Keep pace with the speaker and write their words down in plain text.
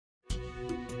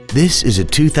This is a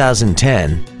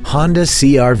 2010 Honda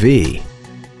CR-V.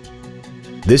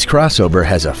 This crossover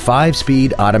has a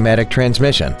 5-speed automatic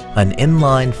transmission, an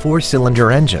inline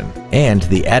 4-cylinder engine, and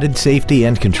the added safety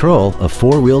and control of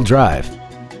 4-wheel drive.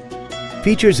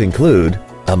 Features include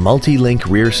a multi-link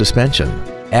rear suspension,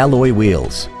 alloy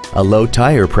wheels, a low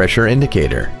tire pressure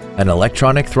indicator, an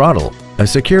electronic throttle, a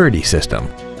security system,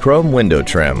 chrome window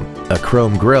trim, a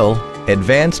chrome grille,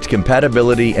 advanced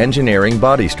compatibility engineering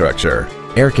body structure,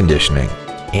 air conditioning,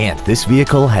 and this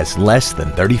vehicle has less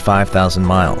than 35,000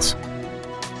 miles.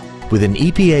 With an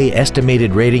EPA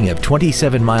estimated rating of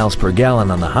 27 miles per gallon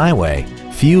on the highway,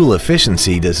 fuel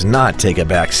efficiency does not take a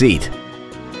back seat.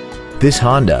 This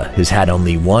Honda has had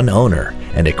only one owner,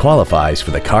 and it qualifies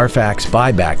for the Carfax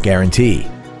buyback guarantee.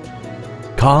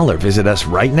 Call or visit us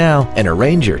right now and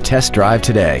arrange your test drive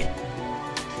today.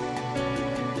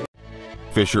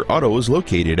 Fisher Auto is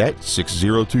located at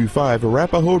 6025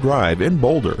 Arapahoe Drive in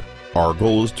Boulder. Our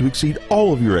goal is to exceed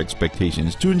all of your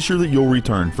expectations to ensure that you'll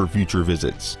return for future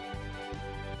visits.